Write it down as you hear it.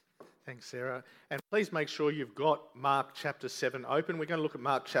Thanks, Sarah. And please make sure you've got Mark chapter 7 open. We're going to look at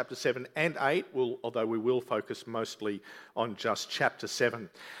Mark chapter 7 and 8, although we will focus mostly on just chapter 7.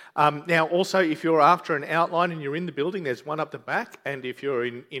 Now, also, if you're after an outline and you're in the building, there's one up the back. And if you're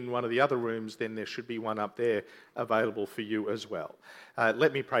in one of the other rooms, then there should be one up there available for you as well.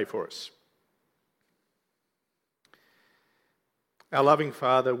 Let me pray for us. Our loving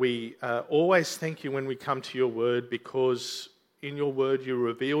Father, we always thank you when we come to your word, because in your word you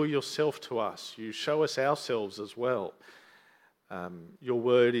reveal yourself to us. You show us ourselves as well. Your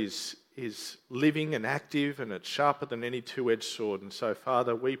word is living and active, and it's sharper than any two-edged sword. And so,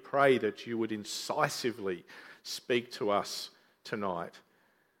 Father, we pray that you would incisively speak to us tonight,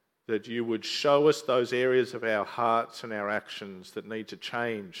 that you would show us those areas of our hearts and our actions that need to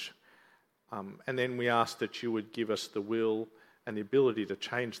change. And then we ask that you would give us the will and the ability to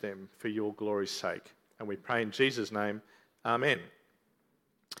change them for your glory's sake. And we pray in Jesus' name, amen.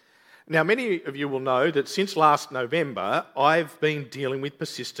 Now, many of you will know that since last November, I've been dealing with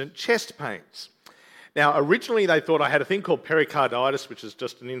persistent chest pains. Now, originally they thought I had a thing called pericarditis, which is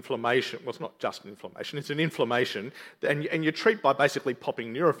just an inflammation. Well, it's not just an inflammation, it's an inflammation. And you treat by basically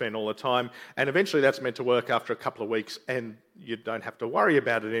popping Nurofen all the time, and eventually that's meant to work after a couple of weeks, and you don't have to worry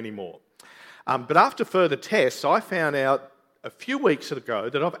about it anymore. But after further tests, I found out a few weeks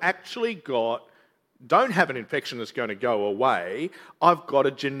ago that I've actually don't have an infection that's going to go away. I've got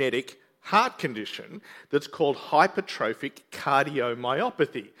a genetic heart condition that's called hypertrophic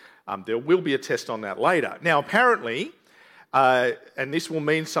cardiomyopathy. There will be a test on that later. Now, apparently, and this will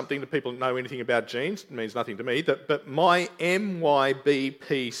mean something to people that know anything about genes, it means nothing to me, but my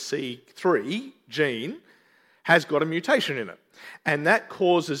MYBPC3 gene has got a mutation in it. And that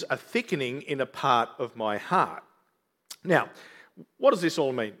causes a thickening in a part of my heart. Now, what does this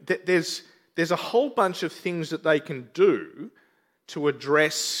all mean? There's a whole bunch of things that they can do to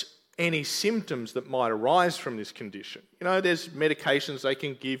address any symptoms that might arise from this condition. You know, there's medications they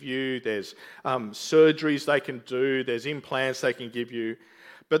can give you, there's surgeries they can do, there's implants they can give you.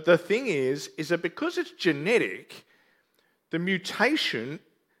 But the thing is that because it's genetic, the mutation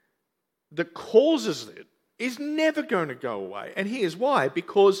that causes it is never going to go away. And here's why.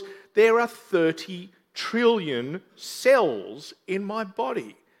 Because there are 30 trillion cells in my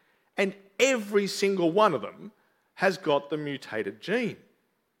body, and every single one of them has got the mutated gene.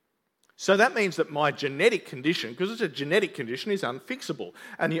 So that means that my genetic condition, because it's a genetic condition, is unfixable.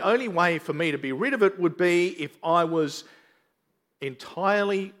 And the only way for me to be rid of it would be if I was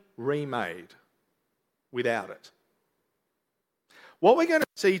entirely remade without it. What we're going to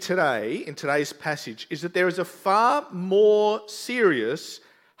see today in today's passage is that there is a far more serious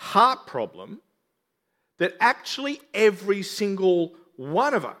heart problem that actually every single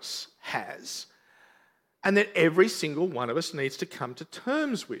one of us has, and that every single one of us needs to come to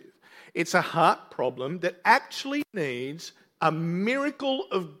terms with. It's a heart problem that actually needs a miracle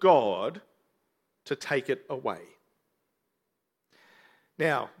of God to take it away.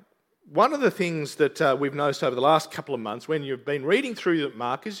 Now, one of the things that we've noticed over the last couple of months when you've been reading through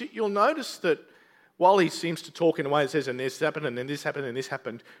Mark is that you'll notice that while he seems to talk in a way that says, and this happened, and then this happened, and this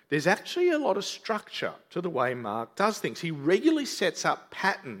happened, there's actually a lot of structure to the way Mark does things. He regularly sets up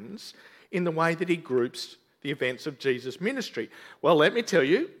patterns in the way that he groups the events of Jesus' ministry. Well, let me tell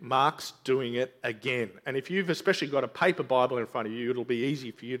you, Mark's doing it again. And if you've especially got a paper Bible in front of you, it'll be easy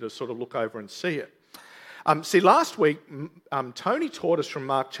for you to sort of look over and see it. Last week, Tony taught us from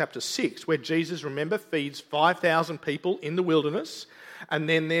Mark chapter 6, where Jesus, remember, feeds 5,000 people in the wilderness. And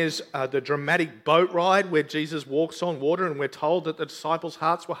then there's the dramatic boat ride where Jesus walks on water, and we're told that the disciples'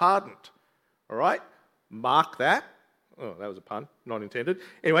 hearts were hardened. All right? Mark that. Oh, that was a pun, not intended.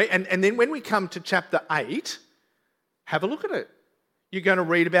 Anyway, and then when we come to chapter 8, have a look at it. You're going to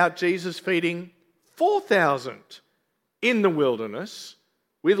read about Jesus feeding 4,000 in the wilderness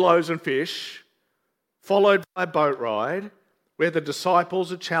with loaves and fish, followed by a boat ride where the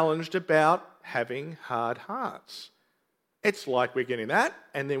disciples are challenged about having hard hearts. It's like we're getting that,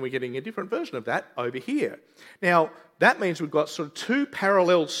 and then we're getting a different version of that over here. Now, that means we've got sort of two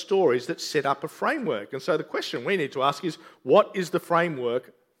parallel stories that set up a framework. And so the question we need to ask is, what is the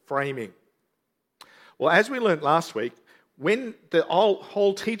framework framing? Well, as we learnt last week, when the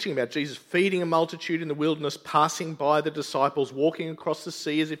whole teaching about Jesus feeding a multitude in the wilderness, passing by the disciples, walking across the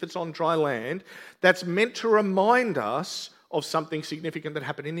sea as if it's on dry land, that's meant to remind us of something significant that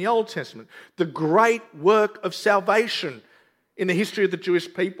happened in the Old Testament. The great work of salvation in the history of the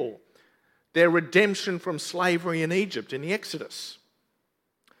Jewish people. Their redemption from slavery in Egypt in the Exodus.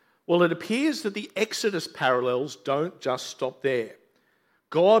 Well, it appears that the Exodus parallels don't just stop there.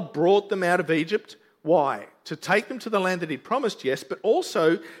 God brought them out of Egypt. Why? to take them to the land that he'd promised, yes, but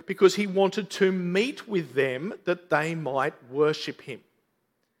also because he wanted to meet with them that they might worship him.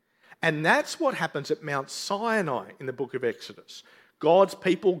 And that's what happens at Mount Sinai in the book of Exodus. God's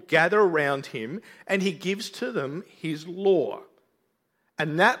people gather around him and he gives to them his law.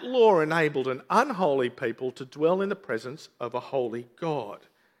 And that law enabled an unholy people to dwell in the presence of a holy God.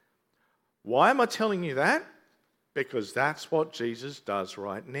 Why am I telling you that? Because that's what Jesus does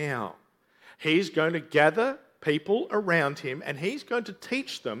right now. He's going to gather people around him and he's going to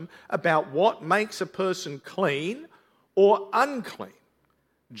teach them about what makes a person clean or unclean.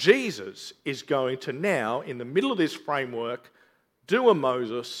 Jesus is going to now, in the middle of this framework, do a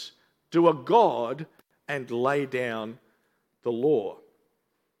Moses, do a God, and lay down the law.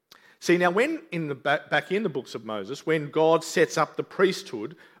 See, now when back in the books of Moses, when God sets up the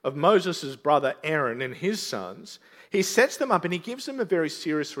priesthood of Moses' brother Aaron and his sons, he sets them up and he gives them a very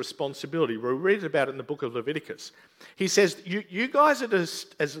serious responsibility. We read about it in the book of Leviticus. He says, you guys are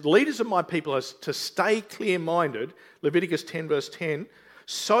as leaders of my people are to stay clear-minded, Leviticus 10 verse 10,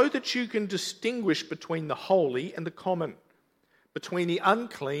 so that you can distinguish between the holy and the common, between the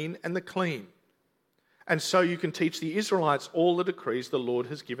unclean and the clean. And so you can teach the Israelites all the decrees the Lord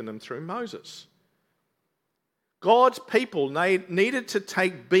has given them through Moses. God's people needed to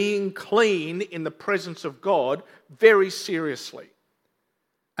take being clean in the presence of God very seriously.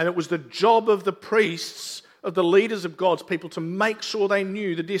 And it was the job of the priests, of the leaders of God's people, to make sure they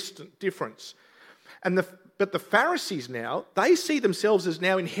knew the difference. But the Pharisees now, they see themselves as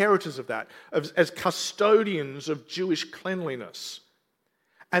now inheritors of that, as custodians of Jewish cleanliness.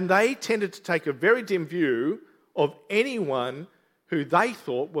 And they tended to take a very dim view of anyone who they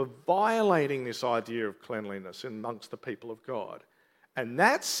thought were violating this idea of cleanliness amongst the people of God. And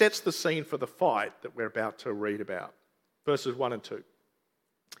that sets the scene for the fight that we're about to read about. Verses 1 and 2.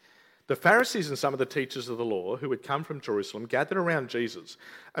 The Pharisees and some of the teachers of the law who had come from Jerusalem gathered around Jesus,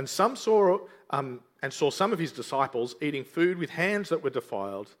 and some saw some of his disciples eating food with hands that were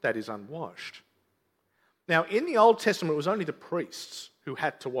defiled, that is, unwashed. Now, in the Old Testament, it was only the priests who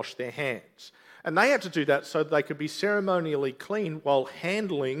had to wash their hands. And they had to do that so that they could be ceremonially clean while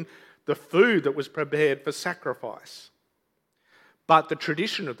handling the food that was prepared for sacrifice. But the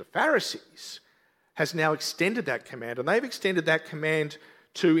tradition of the Pharisees has now extended that command, and they've extended that command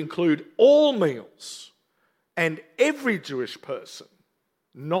to include all meals and every Jewish person,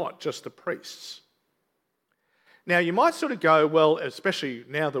 not just the priests. Now, you might sort of go, well, especially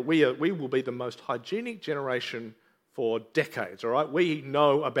now that we will be the most hygienic generation for decades, all right? We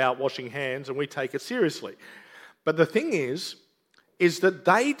know about washing hands and we take it seriously. But the thing is that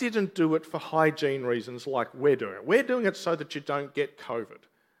they didn't do it for hygiene reasons like we're doing it. We're doing it so that you don't get COVID.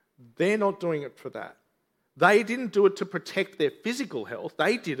 They're not doing it for that. They didn't do it to protect their physical health.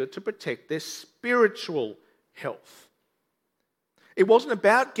 They did it to protect their spiritual health. It wasn't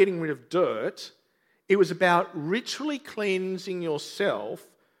about getting rid of dirt. It was about ritually cleansing yourself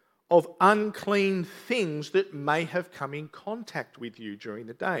of unclean things that may have come in contact with you during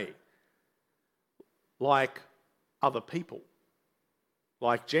the day, like other people,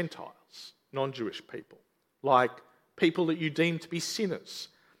 like Gentiles, non-Jewish people, like people that you deem to be sinners,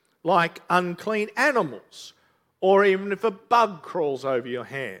 like unclean animals, or even if a bug crawls over your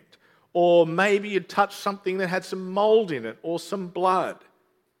hand, or maybe you touch something that had some mold in it or some blood.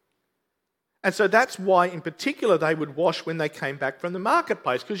 And so that's why, in particular, they would wash when they came back from the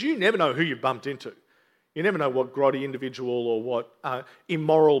marketplace, because you never know who you bumped into. You never know what grotty individual or what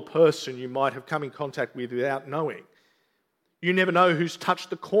immoral person you might have come in contact with without knowing. You never know who's touched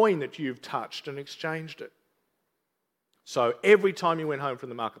the coin that you've touched and exchanged it. So every time you went home from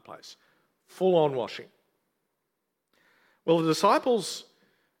the marketplace, full-on washing. Well, the disciples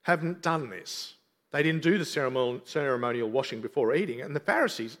haven't done this. They didn't do the ceremonial washing before eating. And the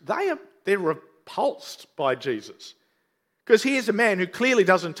Pharisees, they're repulsed by Jesus. Because he is a man who clearly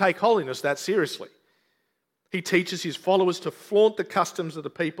doesn't take holiness that seriously. He teaches his followers to flaunt the customs of the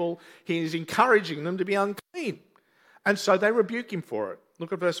people. He is encouraging them to be unclean. And so they rebuke him for it.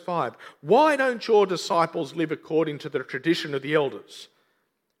 Look at verse 5. Why don't your disciples live according to the tradition of the elders,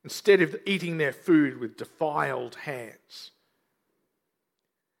 instead of eating their food with defiled hands?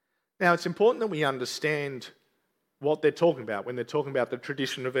 Now, it's important that we understand what they're talking about when they're talking about the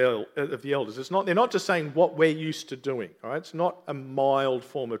tradition of the elders. They're not just saying what we're used to doing. All right? It's not a mild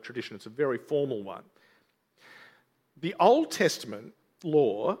form of tradition. It's a very formal one. The Old Testament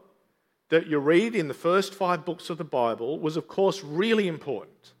law that you read in the first 5 books of the Bible was, of course, really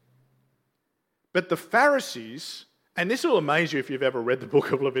important. But the Pharisees, and this will amaze you if you've ever read the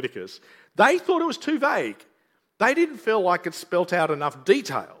book of Leviticus, they thought it was too vague. They didn't feel like it spelt out enough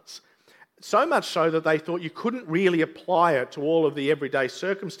details. So much so that they thought you couldn't really apply it to all of the everyday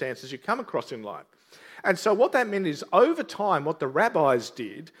circumstances you come across in life. And so what that meant is, over time, what the rabbis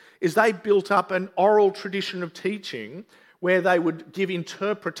did is they built up an oral tradition of teaching where they would give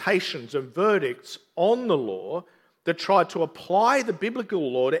interpretations and verdicts on the law that tried to apply the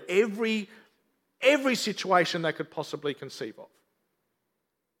biblical law to every situation they could possibly conceive of.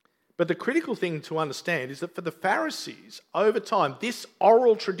 But the critical thing to understand is that for the Pharisees, over time, this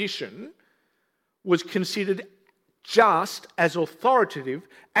oral tradition was considered just as authoritative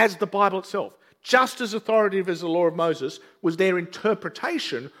as the Bible itself. Just as authoritative as the law of Moses was their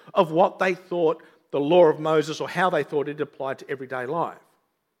interpretation of what they thought the law of Moses, or how they thought it applied to everyday life.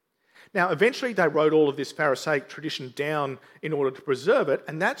 Now, eventually they wrote all of this Pharisaic tradition down in order to preserve it,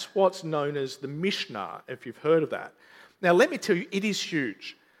 and that's what's known as the Mishnah, if you've heard of that. Now, let me tell you, it is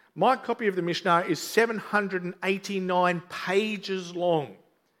huge. My copy of the Mishnah is 789 pages long,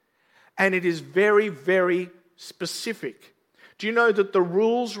 and it is very, very specific. Do you know that the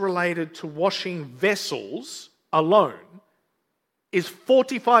rules related to washing vessels alone is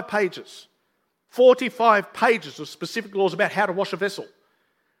 45 pages? 45 pages of specific laws about how to wash a vessel.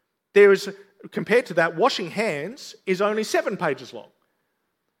 Compared to that, washing hands is only 7 pages long.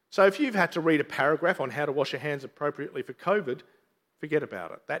 So if you've had to read a paragraph on how to wash your hands appropriately for COVID, forget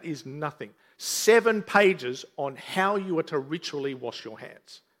about it. That is nothing. 7 pages on how you are to ritually wash your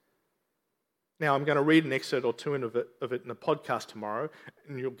hands. Now, I'm going to read an excerpt or two of it in a podcast tomorrow,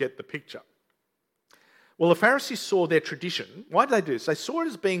 and you'll get the picture. Well, the Pharisees saw their tradition. Why did they do this? They saw it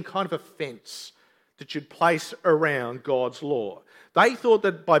as being kind of a fence that you'd place around God's law. They thought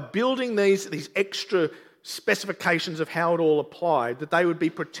that by building these extra specifications of how it all applied, that they would be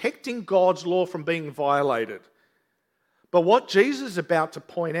protecting God's law from being violated. But what Jesus is about to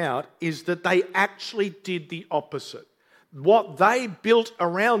point out is that they actually did the opposite. What they built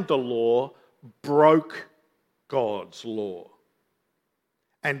around the law broke God's law.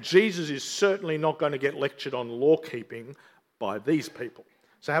 And Jesus is certainly not going to get lectured on law keeping by these people.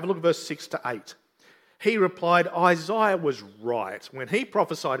 So have a look at verse 6 to 8. He replied, Isaiah was right when he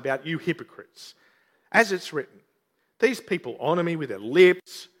prophesied about you hypocrites. As it's written, these people honour me with their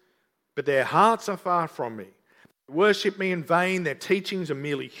lips, but their hearts are far from me. They worship me in vain. Their teachings are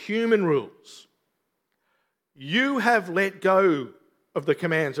merely human rules. You have let go of the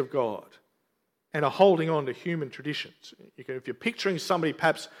commands of God and are holding on to human traditions. If you're picturing somebody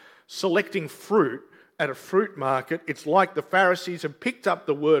perhaps selecting fruit at a fruit market, it's like the Pharisees have picked up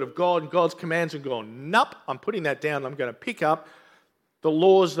the word of God and God's commands and gone, nope, I'm putting that down. I'm going to pick up the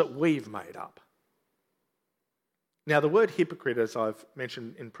laws that we've made up. Now, the word hypocrite, as I've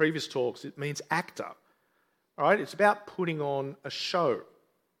mentioned in previous talks, it means actor. All right, it's about putting on a show.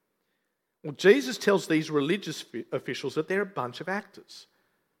 Well, Jesus tells these religious officials that they're a bunch of actors,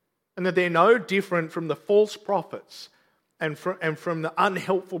 and that they're no different from the false prophets and from the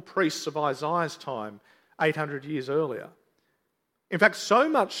unhelpful priests of Isaiah's time 800 years earlier. In fact, so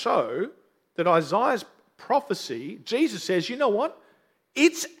much so that Isaiah's prophecy, Jesus says, you know what?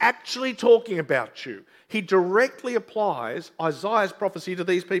 It's actually talking about you. He directly applies Isaiah's prophecy to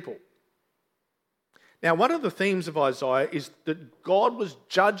these people. Now, one of the themes of Isaiah is that God was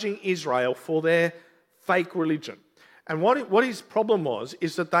judging Israel for their fake religion. And what his problem was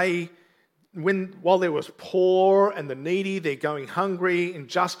is that while there was poor and the needy, they're going hungry,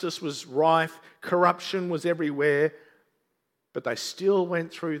 injustice was rife, corruption was everywhere, but they still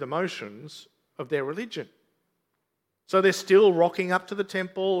went through the motions of their religion. So they're still rocking up to the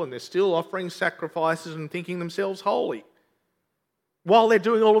temple and they're still offering sacrifices and thinking themselves holy, while they're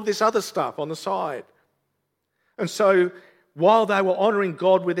doing all of this other stuff on the side. And so while they were honouring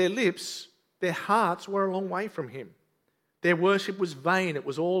God with their lips, their hearts were a long way from him. Their worship was vain. It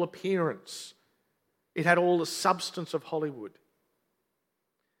was all appearance. It had all the substance of Hollywood.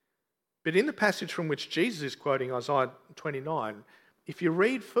 But in the passage from which Jesus is quoting, Isaiah 29, if you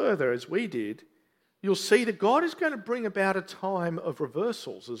read further, as we did, you'll see that God is going to bring about a time of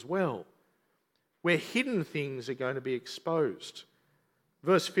reversals as well, where hidden things are going to be exposed.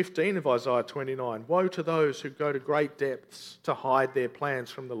 Verse 15 of Isaiah 29, woe to those who go to great depths to hide their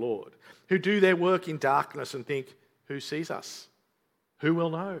plans from the Lord, who do their work in darkness and think, who sees us? Who will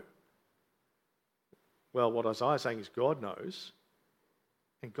know? Well, what Isaiah is saying is God knows,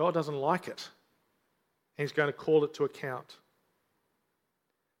 and God doesn't like it, and he's going to call it to account.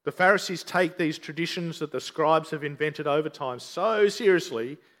 The Pharisees take these traditions that the scribes have invented over time so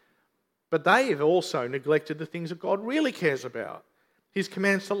seriously, but they have also neglected the things that God really cares about, his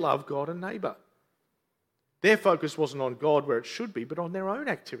commands to love God and neighbour. Their focus wasn't on God where it should be, but on their own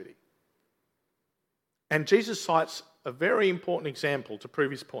activity. And Jesus cites a very important example to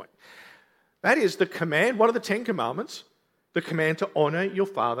prove his point. That is the command, one of the 10 commandments, the command to honour your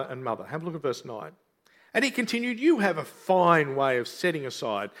father and mother. Have a look at verse 9. And he continued, you have a fine way of setting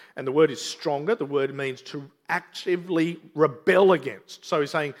aside. And the word is stronger. The word means to actively rebel against. So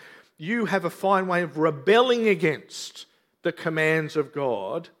he's saying, you have a fine way of rebelling against the commands of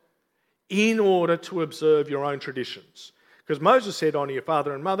God in order to observe your own traditions. Because Moses said, honour your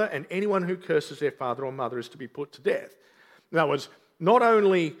father and mother, and anyone who curses their father or mother is to be put to death. In other words, not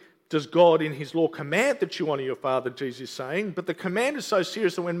only does God in his law command that you honour your father, Jesus is saying, but the command is so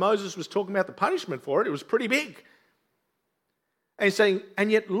serious that when Moses was talking about the punishment for it, it was pretty big. And he's saying, and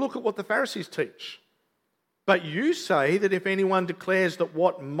yet look at what the Pharisees teach. But you say that if anyone declares that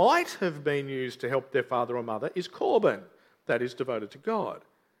what might have been used to help their father or mother is korban, that is devoted to God,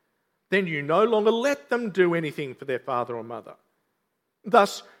 then you no longer let them do anything for their father or mother.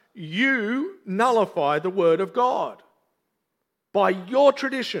 Thus, you nullify the word of God by your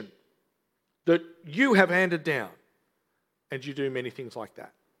tradition that you have handed down, and you do many things like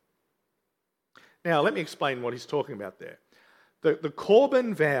that. Now, let me explain what he's talking about there. The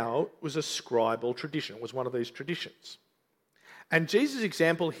Korban vow was a scribal tradition. It was one of these traditions. And Jesus'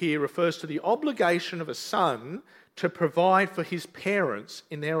 example here refers to the obligation of a son to provide for his parents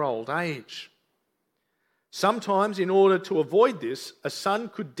in their old age. Sometimes, in order to avoid this, a son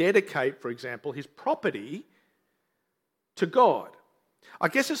could dedicate, for example, his property to God. I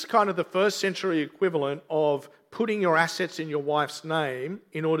guess it's kind of the first century equivalent of putting your assets in your wife's name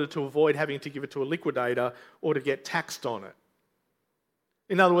in order to avoid having to give it to a liquidator or to get taxed on it.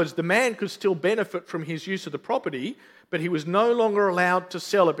 In other words, the man could still benefit from his use of the property, but he was no longer allowed to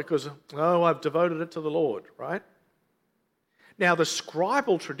sell it because, I've devoted it to the Lord, right? Now, the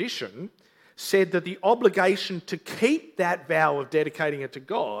scribal tradition said that the obligation to keep that vow of dedicating it to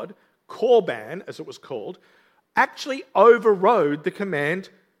God, korban, as it was called, actually overrode the command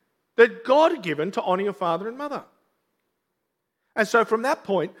that God had given to honour your father and mother. And so from that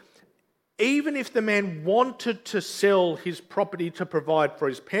point, even if the man wanted to sell his property to provide for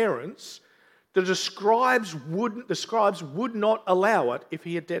his parents, the scribes would not allow it if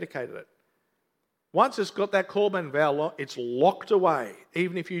he had dedicated it. Once it's got that korban vow, it's locked away,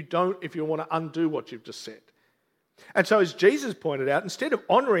 even if you want to undo what you've just said. And so as Jesus pointed out, instead of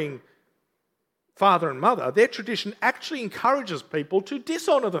honouring father and mother, their tradition actually encourages people to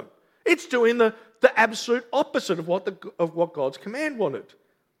dishonour them. It's doing the absolute opposite of what God's command wanted.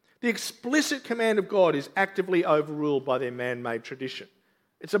 The explicit command of God is actively overruled by their man-made tradition.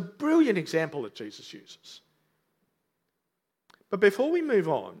 It's a brilliant example that Jesus uses. But before we move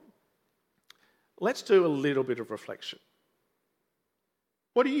on, let's do a little bit of reflection.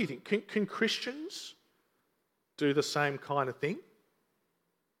 What do you think? Can Christians do the same kind of thing?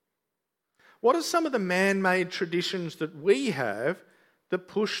 What are some of the man-made traditions that we have that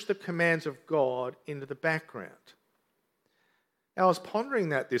push the commands of God into the background? Now, I was pondering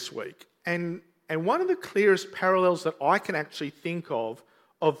that this week, and one of the clearest parallels that I can actually think of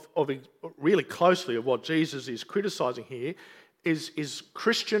really closely of what Jesus is criticising here is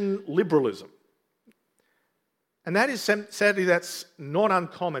Christian liberalism. And that is, sadly, that's not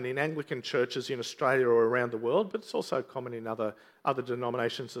uncommon in Anglican churches in Australia or around the world, but it's also common in other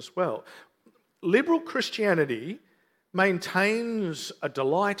denominations as well. Liberal Christianity maintains a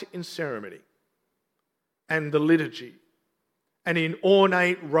delight in ceremony and the liturgy and in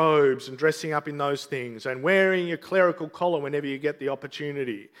ornate robes and dressing up in those things and wearing your clerical collar whenever you get the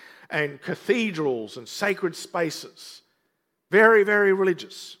opportunity and cathedrals and sacred spaces. Very, very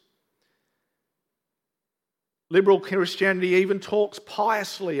religious. Liberal Christianity even talks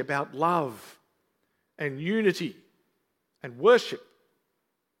piously about love and unity and worship.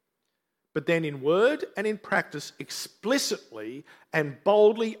 But then in word and in practice explicitly and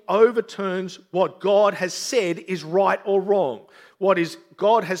boldly overturns what God has said is right or wrong. What is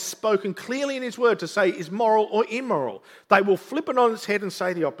God has spoken clearly in his word to say is moral or immoral. They will flip it on its head and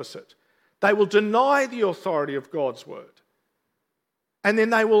say the opposite. They will deny the authority of God's word. And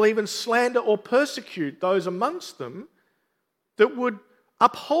then they will even slander or persecute those amongst them that would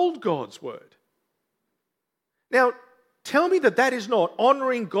uphold God's word. Now, tell me that is not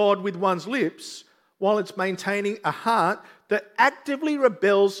honouring God with one's lips while it's maintaining a heart that actively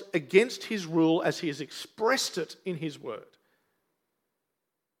rebels against his rule as he has expressed it in his word.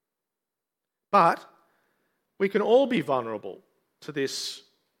 But we can all be vulnerable to this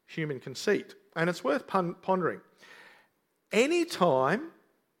human conceit, and it's worth pondering. Any time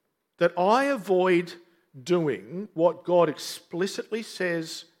that I avoid doing what God explicitly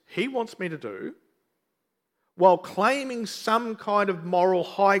says he wants me to do, while claiming some kind of moral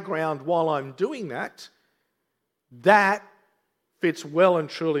high ground while I'm doing that, that fits well and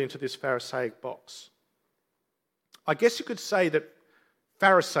truly into this Pharisaic box. I guess you could say that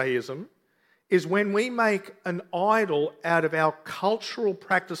Pharisaism is when we make an idol out of our cultural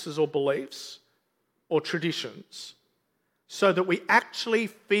practices or beliefs or traditions so that we actually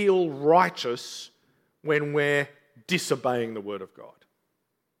feel righteous when we're disobeying the Word of God.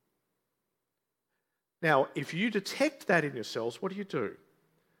 Now, if you detect that in yourselves, what do you do?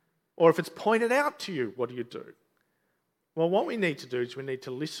 Or if it's pointed out to you, what do you do? Well, what we need to do is we need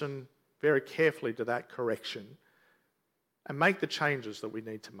to listen very carefully to that correction and make the changes that we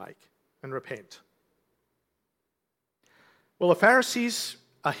need to make and repent. Well, the Pharisees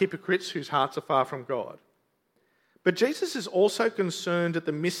are hypocrites whose hearts are far from God. But Jesus is also concerned at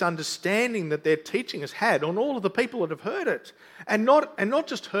the misunderstanding that their teaching has had on all of the people that have heard it. And not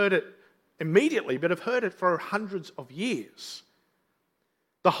just heard it immediately, but have heard it for hundreds of years.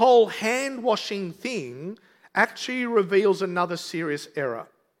 The whole hand-washing thing actually reveals another serious error.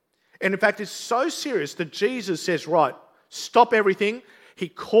 And in fact, it's so serious that Jesus says, right, stop everything. He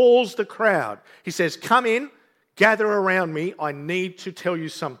calls the crowd. He says, come in, gather around me. I need to tell you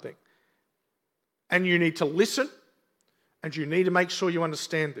something. And you need to listen, and you need to make sure you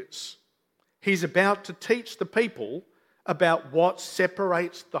understand this. He's about to teach the people about what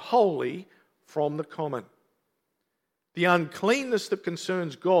separates the holy from the common. The uncleanness that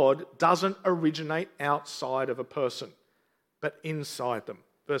concerns God doesn't originate outside of a person, but inside them.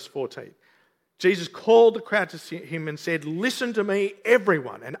 Verse 14. Jesus called the crowd to him and said, listen to me,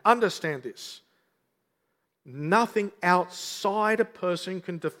 everyone, and understand this. Nothing outside a person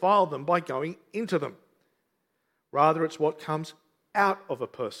can defile them by going into them. Rather, it's what comes out of a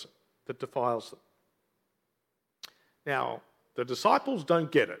person that defiles them. Now, the disciples don't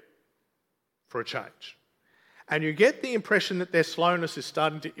get it for a change. And you get the impression that their slowness is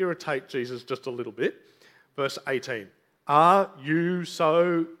starting to irritate Jesus just a little bit. Verse 18. Are you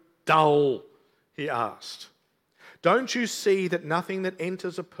so dull? He asked. Don't you see that nothing that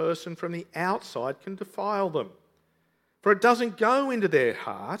enters a person from the outside can defile them? For it doesn't go into their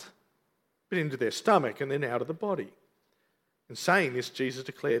heart, but into their stomach and then out of the body. In saying this, Jesus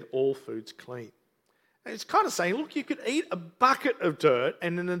declared all foods clean. And it's kind of saying, look, you could eat a bucket of dirt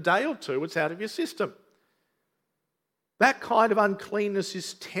and in a day or two it's out of your system. That kind of uncleanness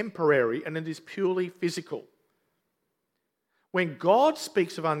is temporary and it is purely physical. When God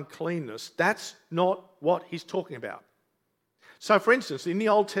speaks of uncleanness, that's not what he's talking about. So, for instance, in the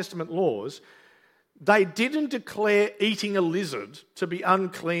Old Testament laws, they didn't declare eating a lizard to be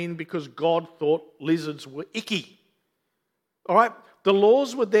unclean because God thought lizards were icky. All right? The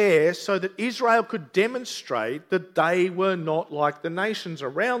laws were there so that Israel could demonstrate that they were not like the nations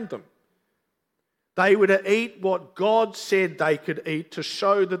around them. They were to eat what God said they could eat to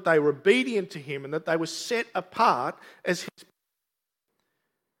show that they were obedient to him and that they were set apart as his.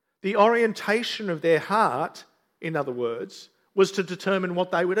 The orientation of their heart, in other words, was to determine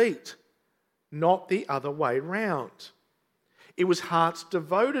what they would eat, not the other way round. It was hearts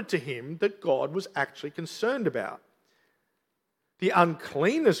devoted to him that God was actually concerned about. The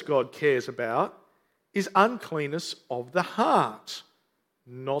uncleanness God cares about is uncleanness of the heart,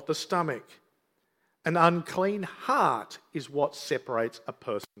 not the stomach. An unclean heart is what separates a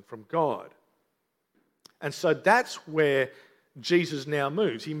person from God. And so that's where Jesus now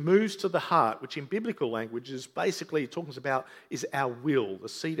moves. He moves to the heart, which in biblical language is basically talking about is our will, the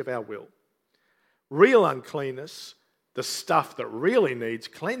seat of our will. Real uncleanness, the stuff that really needs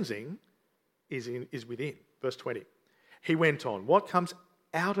cleansing, is within. Verse 20. He went on, what comes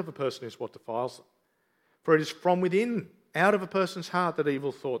out of a person is what defiles them. For it is from within, out of a person's heart, that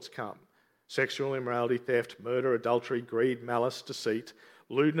evil thoughts come. Sexual immorality, theft, murder, adultery, greed, malice, deceit,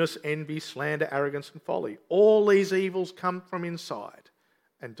 lewdness, envy, slander, arrogance, and folly. All these evils come from inside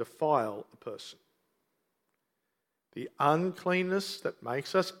and defile a person. The uncleanness that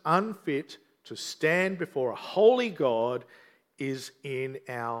makes us unfit to stand before a holy God is in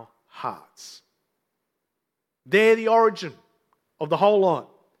our hearts. They're the origin of the whole lot,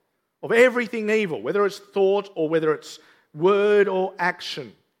 of everything evil, whether it's thought or whether it's word or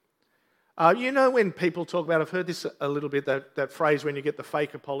action. You know when people talk about, I've heard this a little bit, that phrase when you get the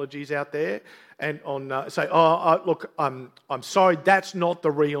fake apologies out there and say, look, I'm sorry, that's not the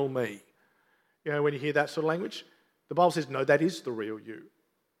real me. You know, when you hear that sort of language, the Bible says, no, that is the real you.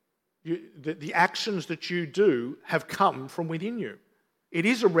 The actions that you do have come from within you. It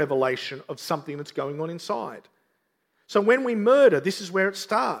is a revelation of something that's going on inside. So when we murder, this is where it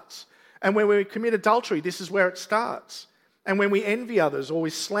starts. And when we commit adultery, this is where it starts. And when we envy others or we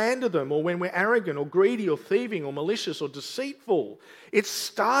slander them or when we're arrogant or greedy or thieving or malicious or deceitful, it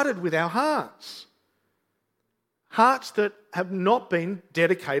started with our hearts. Hearts that have not been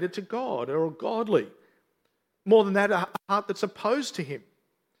dedicated to God or godly. More than that, a heart that's opposed to him.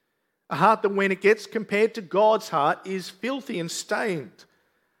 A heart that when it gets compared to God's heart is filthy and stained.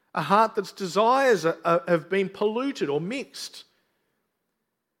 A heart that's desires have been polluted or mixed.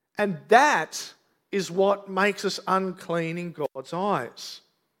 And that is what makes us unclean in God's eyes.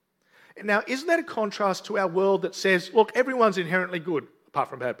 Now, isn't that a contrast to our world that says, look, everyone's inherently good, apart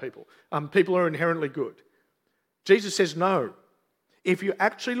from bad people. People are inherently good. Jesus says no. If you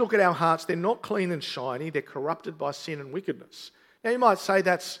actually look at our hearts, they're not clean and shiny, they're corrupted by sin and wickedness. Now, you might say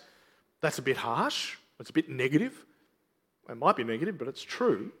that's a bit harsh, it's a bit negative. It might be negative, but it's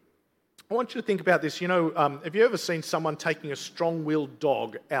true. I want you to think about this. Have you ever seen someone taking a strong-willed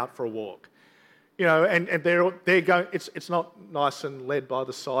dog out for a walk? And they're going. It's not nice and led by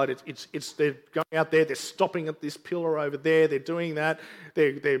the side. It's they're going out there. They're stopping at this pillar over there. They're doing that.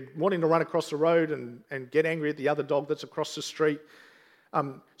 They're wanting to run across the road and get angry at the other dog that's across the street.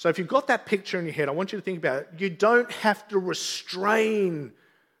 So if you've got that picture in your head, I want you to think about it. You don't have to restrain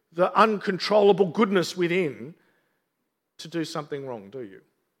the uncontrollable goodness within to do something wrong, do you?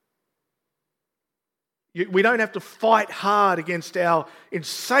 We don't have to fight hard against our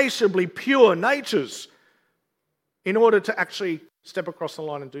insatiably pure natures in order to actually step across the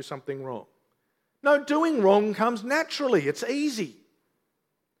line and do something wrong. No, doing wrong comes naturally. It's easy.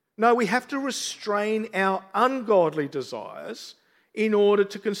 No, we have to restrain our ungodly desires in order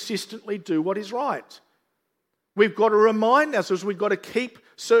to consistently do what is right. We've got to remind ourselves we've got to keep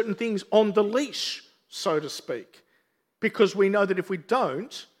certain things on the leash, so to speak, because we know that if we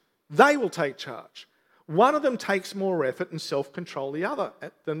don't, they will take charge. One of them takes more effort and self-control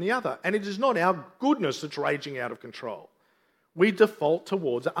than the other. And it is not our goodness that's raging out of control. We default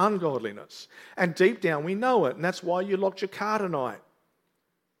towards ungodliness. And deep down we know it. And that's why you locked your car tonight.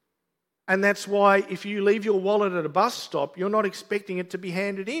 And that's why if you leave your wallet at a bus stop, you're not expecting it to be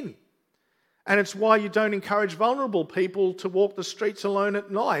handed in. And it's why you don't encourage vulnerable people to walk the streets alone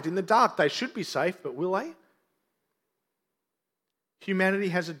at night. In the dark, they should be safe, but will they? Humanity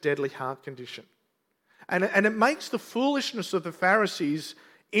has a deadly heart condition. And it makes the foolishness of the Pharisees'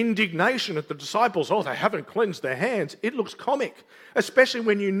 indignation at the disciples, they haven't cleansed their hands, it looks comic. Especially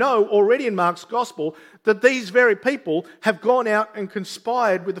when you know already in Mark's Gospel that these very people have gone out and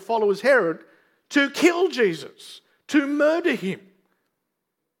conspired with the followers of Herod to kill Jesus, to murder him.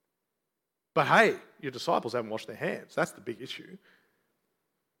 But hey, your disciples haven't washed their hands. That's the big issue.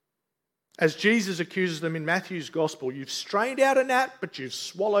 As Jesus accuses them in Matthew's Gospel, you've strained out a gnat, but you've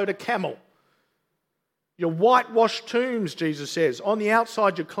swallowed a camel. You're whitewashed tombs, Jesus says. On the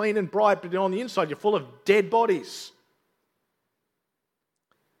outside, you're clean and bright, but on the inside, you're full of dead bodies.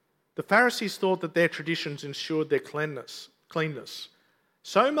 The Pharisees thought that their traditions ensured their cleanness.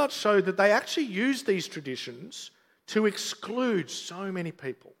 So much so that they actually used these traditions to exclude so many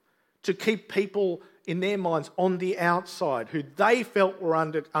people, to keep people in their minds on the outside, who they felt were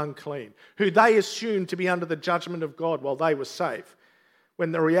unclean, who they assumed to be under the judgment of God while they were safe.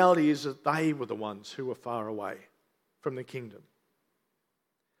 When the reality is that they were the ones who were far away from the kingdom.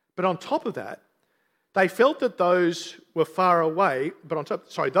 But on top of that, they felt that those were far away,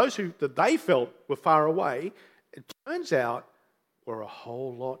 those that they felt were far away, it turns out were a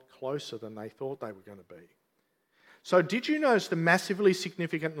whole lot closer than they thought they were going to be. So did you notice the massively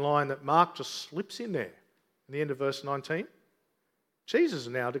significant line that Mark just slips in there in the end of verse 19? Jesus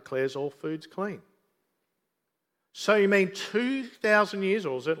now declares all foods clean. So you mean 2,000 years,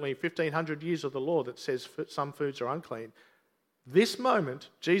 or certainly 1,500 years of the law that says some foods are unclean. This moment,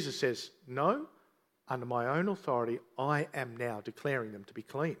 Jesus says, no, under my own authority, I am now declaring them to be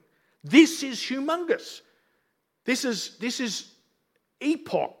clean. This is humongous. This is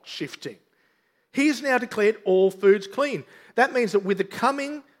epoch shifting. He has now declared all foods clean. That means that with the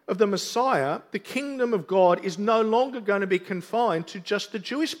coming of the Messiah, the kingdom of God is no longer going to be confined to just the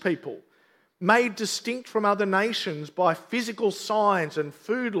Jewish people, made distinct from other nations by physical signs and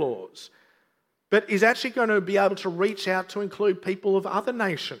food laws, but is actually going to be able to reach out to include people of other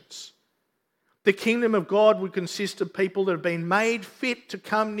nations. The kingdom of God would consist of people that have been made fit to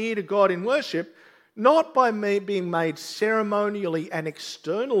come near to God in worship, not by being made ceremonially and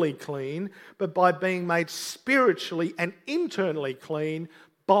externally clean, but by being made spiritually and internally clean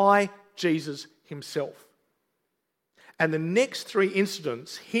by Jesus himself. And the next three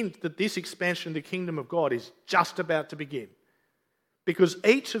incidents hint that this expansion of the kingdom of God is just about to begin. Because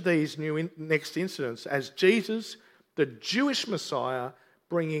each of these next incidents as Jesus, the Jewish Messiah,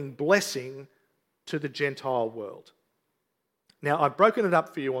 bringing blessing to the Gentile world. Now, I've broken it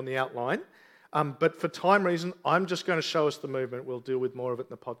up for you on the outline, but for time reason, I'm just going to show us the movement. We'll deal with more of it in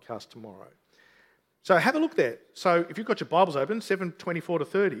the podcast tomorrow. So have a look there. So if you've got your Bibles open, 7:24 to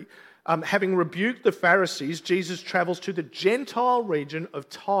 30, having rebuked the Pharisees, Jesus travels to the Gentile region of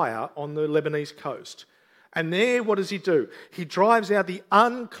Tyre on the Lebanese coast. And there, what does he do? He drives out the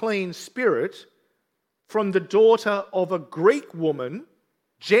unclean spirit from the daughter of a Greek woman,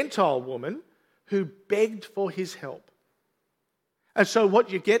 Gentile woman, who begged for his help. And so what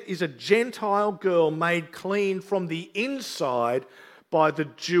you get is a Gentile girl made clean from the inside by the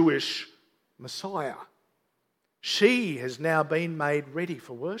Jewish Messiah. She has now been made ready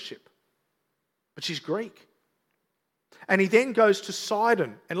for worship. But she's Greek. And he then goes to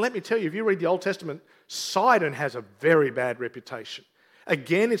Sidon. And let me tell you, if you read the Old Testament, Sidon has a very bad reputation.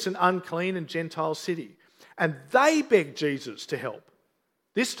 Again, it's an unclean and Gentile city. And they beg Jesus to help.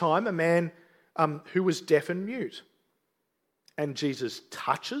 This time, a man who was deaf and mute. And Jesus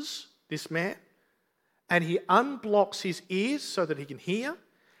touches this man, and he unblocks his ears so that he can hear,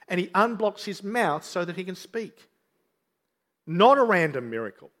 and he unblocks his mouth so that he can speak. Not a random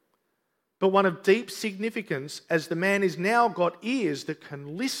miracle, but one of deep significance, as the man has now got ears that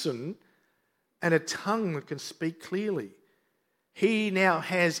can listen and a tongue that can speak clearly. He now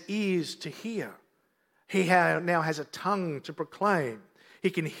has ears to hear. He now has a tongue to proclaim. He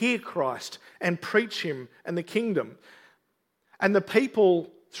can hear Christ and preach him and the kingdom. And the people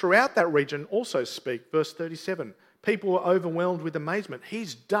throughout that region also speak. Verse 37, people were overwhelmed with amazement.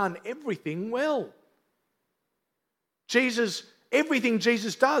 He's done everything well. Everything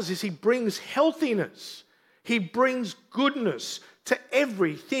Jesus does is he brings healthiness. He brings goodness to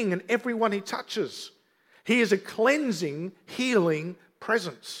everything and everyone he touches. He is a cleansing, healing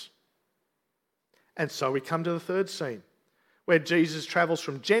presence. And so we come to the third scene, where Jesus travels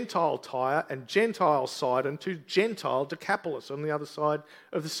from Gentile Tyre and Gentile Sidon to Gentile Decapolis on the other side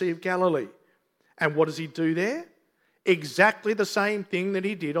of the Sea of Galilee. And what does he do there? Exactly the same thing that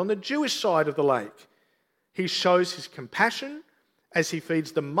he did on the Jewish side of the lake. He shows his compassion as he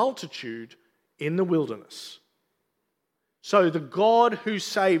feeds the multitude in the wilderness. So the God who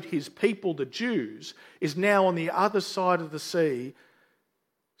saved his people, the Jews, is now on the other side of the sea,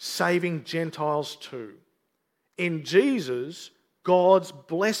 saving Gentiles too. In Jesus, God's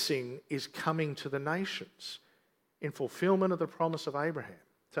blessing is coming to the nations in fulfillment of the promise of Abraham,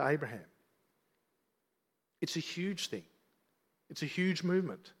 to Abraham. It's a huge thing. It's a huge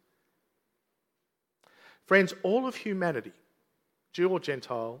movement. Friends, all of humanity, Jew or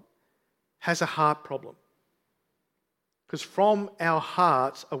Gentile, has a heart problem. Because from our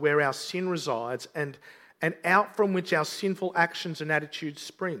hearts are where our sin resides and out from which our sinful actions and attitudes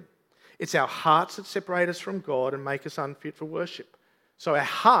spring. It's our hearts that separate us from God and make us unfit for worship. So our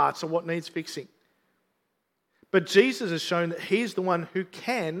hearts are what needs fixing. But Jesus has shown that he's the one who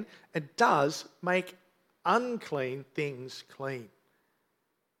can and does make unclean things clean,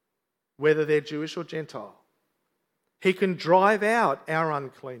 whether they're Jewish or Gentile. He can drive out our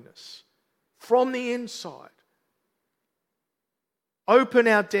uncleanness from the inside, open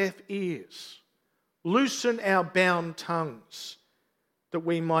our deaf ears, loosen our bound tongues, that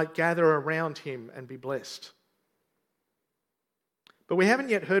we might gather around him and be blessed. But we haven't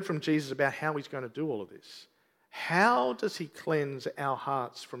yet heard from Jesus about how he's going to do all of this. How does he cleanse our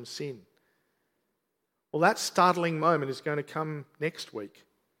hearts from sin? Well, that startling moment is going to come next week,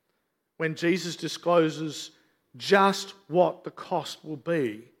 when Jesus discloses just what the cost will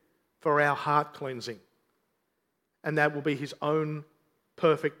be for our heart cleansing. And that will be his own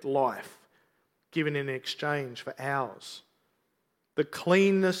perfect life given in exchange for ours. The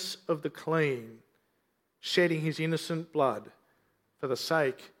cleanness of the clean, shedding his innocent blood for the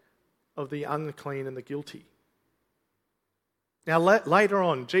sake of the unclean and the guilty. Now, later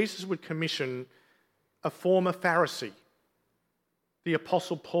on, Jesus would commission a former Pharisee, the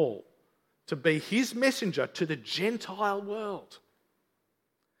Apostle Paul, to be his messenger to the Gentile world.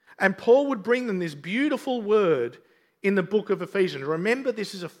 And Paul would bring them this beautiful word in the book of Ephesians. Remember,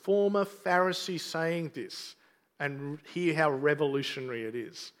 this is a former Pharisee saying this, and hear how revolutionary it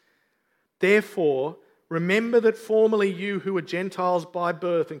is. Therefore, remember that formerly you who were Gentiles by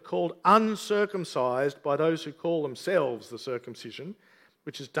birth and called uncircumcised by those who call themselves the circumcision,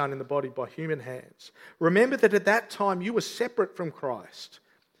 which is done in the body by human hands. Remember that at that time you were separate from Christ,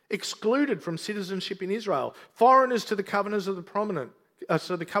 excluded from citizenship in Israel, foreigners to the covenants of the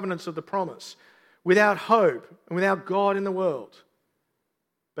promise, without hope and without God in the world.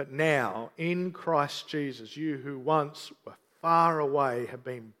 But now, in Christ Jesus, you who once were far away have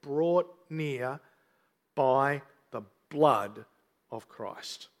been brought near by the blood of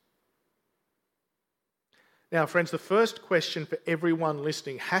Christ. Now, friends, the first question for everyone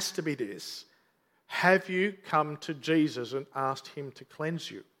listening has to be this: have you come to Jesus and asked him to cleanse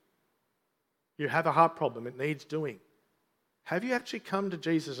you? You have a heart problem, it needs doing. Have you actually come to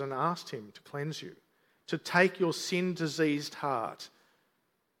Jesus and asked him to cleanse you, to take your sin-diseased heart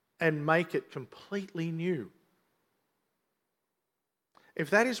and make it completely new?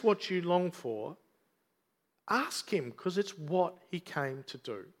 If that is what you long for, ask him, because it's what he came to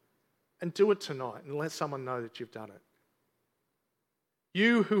do. And do it tonight and let someone know that you've done it.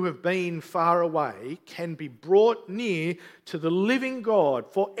 You who have been far away can be brought near to the living God,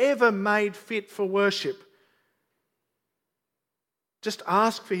 forever made fit for worship. Just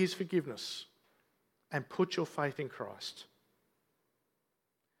ask for his forgiveness and put your faith in Christ.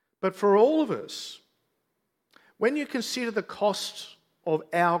 But for all of us, when you consider the cost of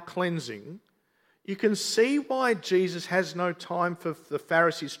our cleansing, you can see why Jesus has no time for the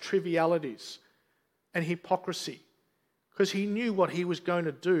Pharisees' trivialities and hypocrisy, because he knew what he was going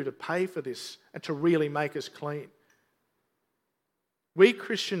to do to pay for this and to really make us clean. We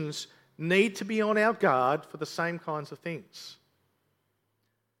Christians need to be on our guard for the same kinds of things.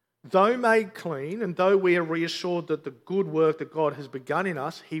 Though made clean, and though we are reassured that the good work that God has begun in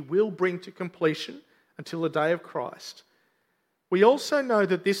us, he will bring to completion until the day of Christ, we also know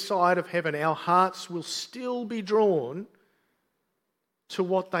that this side of heaven, our hearts will still be drawn to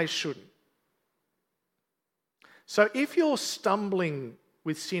what they shouldn't. So if you're stumbling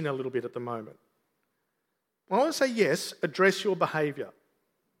with sin a little bit at the moment, I want to say yes, address your behaviour.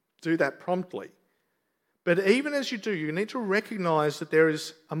 Do that promptly. But even as you do, you need to recognise that there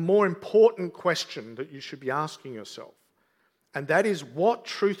is a more important question that you should be asking yourself. And that is, what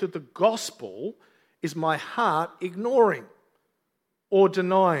truth of the gospel is my heart ignoring or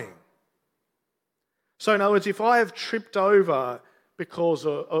denying? So in other words, if I have tripped over because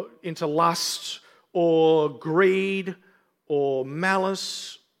into lust or greed or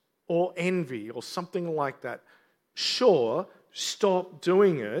malice or envy or something like that, sure, stop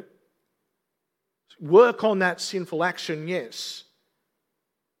doing it. Work on that sinful action, yes,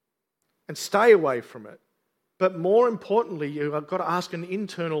 and stay away from it. But more importantly, you've got to ask an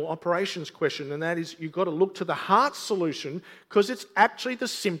internal operations question, and that is, you've got to look to the heart solution, because it's actually the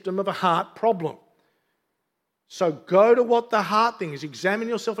symptom of a heart problem. So go to what the heart thing is. Examine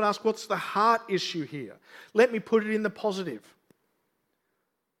yourself and ask, what's the heart issue here? Let me put it in the positive.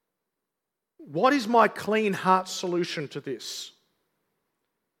 What is my clean heart solution to this?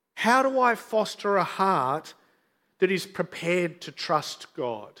 How do I foster a heart that is prepared to trust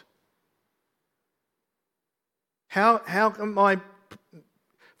God? How can I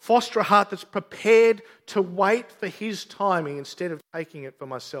foster a heart that's prepared to wait for his timing instead of taking it for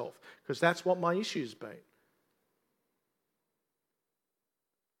myself? Because that's what my issue's been.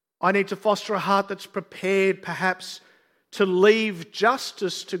 I need to foster a heart that's prepared perhaps to leave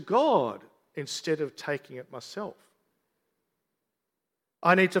justice to God instead of taking it myself.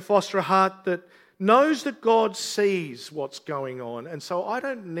 I need to foster a heart that knows that God sees what's going on, and so I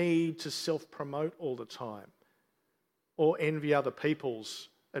don't need to self-promote all the time or envy other people's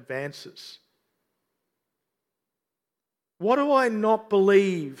advances. What do I not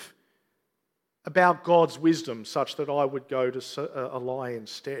believe about God's wisdom such that I would go to a lie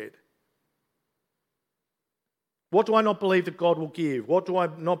instead? What do I not believe that God will give? What do I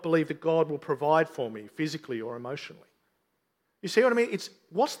not believe that God will provide for me physically or emotionally? You see what I mean? It's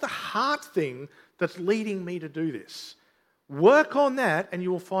what's the heart thing that's leading me to do this? Work on that and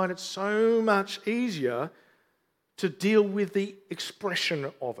you will find it so much easier to deal with the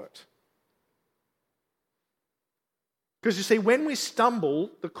expression of it. Because you see, when we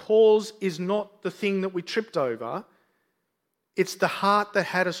stumble, the cause is not the thing that we tripped over. It's the heart that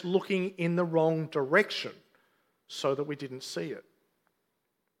had us looking in the wrong direction so that we didn't see it.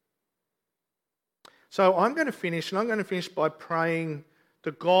 So I'm going to finish, and I'm going to finish by praying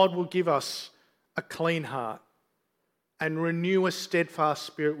that God will give us a clean heart and renew a steadfast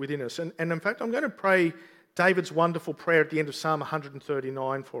spirit within us. And in fact, I'm going to pray David's wonderful prayer at the end of Psalm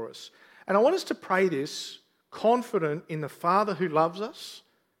 139 for us. And I want us to pray this confident in the Father who loves us,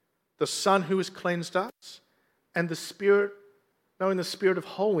 the Son who has cleansed us, and the Spirit, knowing the Spirit of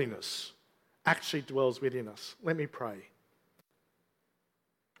holiness actually dwells within us. Let me pray.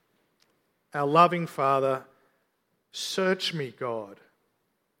 Our loving Father, search me, God,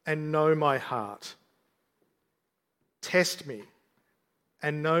 and know my heart. Test me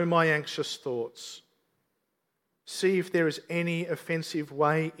and know my anxious thoughts. See if there is any offensive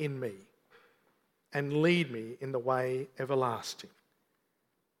way in me, and lead me in the way everlasting.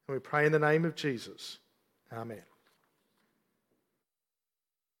 And we pray in the name of Jesus. Amen.